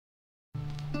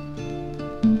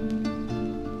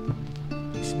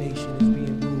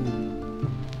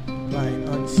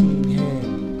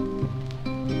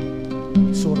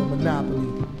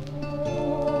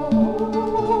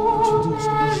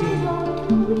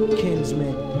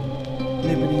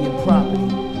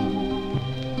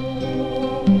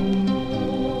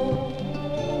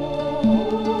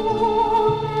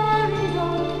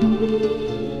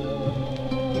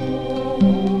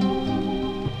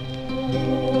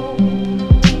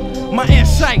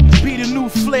sight, be the new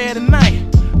flare tonight.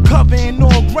 Covering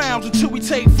all grounds until we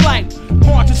take flight.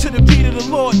 Marching to the beat of the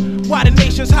Lord. Why the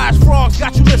nation's highest frogs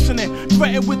got you listening.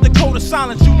 Threatened with the code of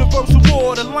silence, universal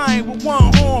war. The lion with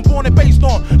one horn, born and based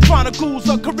on chronicles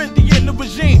of Corinthian, the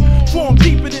regime. Formed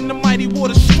deeper than the mighty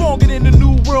water, stronger than the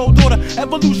new world order.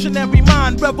 Evolutionary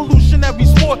mind, revolutionary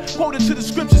sport. Quoted to the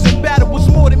scriptures in battle was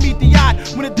more than meet the eye.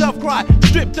 When the dove cried,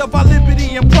 stripped of our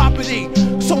liberty and property.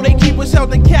 So they keep us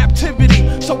held in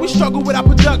captivity. So we struggle with our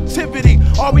productivity.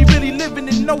 Are we really living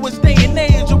in Noah's day and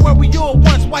age? Or were we all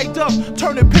once white doves,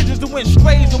 turning pigeons to win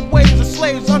strays and waves of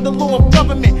slaves under law of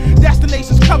government? That's the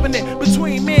nation's covenant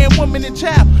between man, woman, and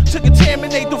child, to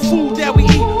contaminate the food that we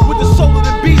eat with the soul of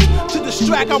the beast, to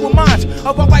distract our minds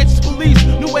of our righteous beliefs.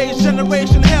 New age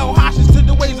generation held hostage to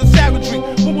the ways of savagery.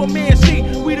 When will man see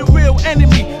we the real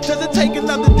enemy? Does it take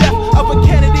another death of a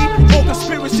Kennedy or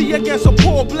conspiracy against a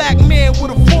poor black man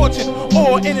with a fortune,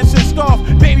 or innocent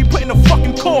starved baby put in a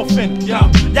fucking coffin?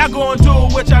 Yeah, y'all gon'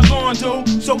 do what y'all gon'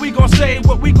 do, so we gon' say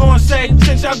what we gon' say.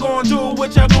 Since y'all gon' do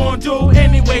what y'all gon' do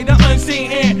anyway, the unseen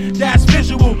hand, that's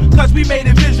visual, cause we made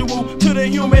it visual. To the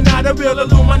human eye, the real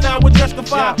Illuminati would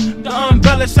justify the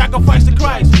unbalanced sacrifice to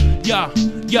Christ.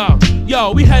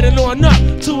 Yo, we heading on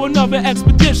up to another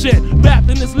expedition. Wrapped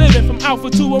in this living from Alpha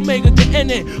to Omega to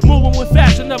ending. Moving with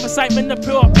fashion of excitement to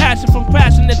pure passion, from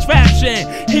crashing to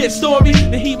trashing. His story,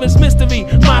 the heathen's mystery.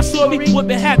 My story, what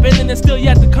been happening and still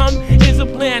yet to come is a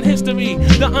planned history.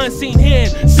 The unseen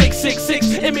hand,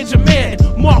 666, image of man,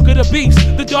 mark of the beast.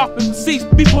 The darkness cease,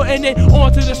 be putting it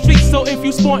onto the streets. So if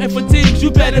you sporting fatigues,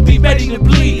 you better be ready to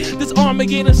bleed. This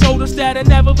Armageddon soldiers that I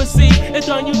never received. It's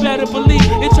done, you better believe.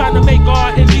 It's trying to make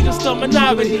God and lead us to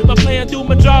minority, but playing through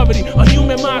majority. A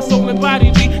human mind, soul, and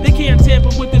body. They can't tamper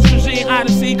with this regime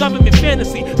odyssey. Government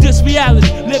fantasy, this reality,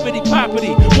 liberty,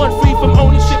 property. One free from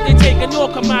ownership, they taking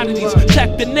all commodities.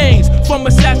 Check the names, from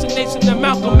assassination to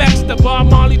Malcolm X to Bob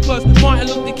Marley plus Martin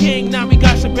Luther King. Now we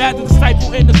got Shabbat the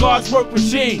disciple in the God's work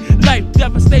regime. Life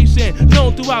devastation,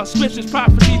 known throughout scriptures,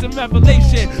 prophecies, and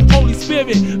revelation. Holy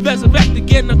Spirit, resurrect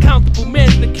again, uncountable men.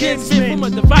 The Kinzmen from a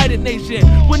divided nation,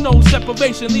 with no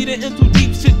separation, leading into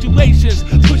deep situations,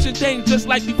 pushing things just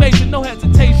like evasion, no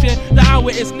hesitation. The hour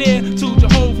is near to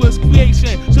Jehovah's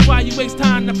creation. So why you waste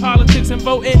time in politics and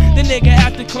voting? The nigga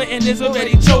after Clinton is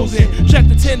already chosen. Check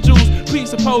the 10 Jews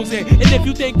presupposing. And if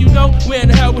you think you know, where in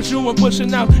the hell was you and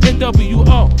pushing out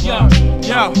NWO?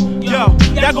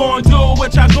 Y'all gon' do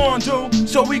what y'all gon' do,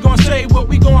 so we gon' say what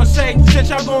we gon' say. Since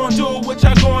y'all gon' do what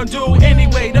y'all gon' do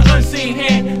anyway, the unseen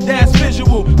hand, that's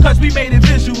visual, cause we made it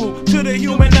visual. To the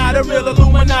human eye, the real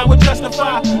Illuminati would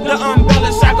justify the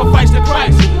unbalanced sacrifice to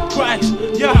Christ.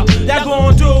 Y'all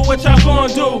gon' do what y'all gon'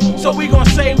 do, so we gon'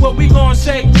 say what we gon'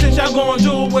 say. Since y'all gon'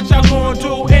 do what y'all gon'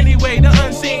 do anyway, the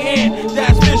unseen hand,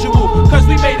 that's visual, cause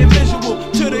we made it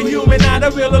visual. To the human eye,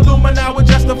 the real Illuminati would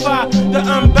justify the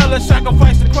unbalanced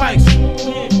sacrifice to Christ.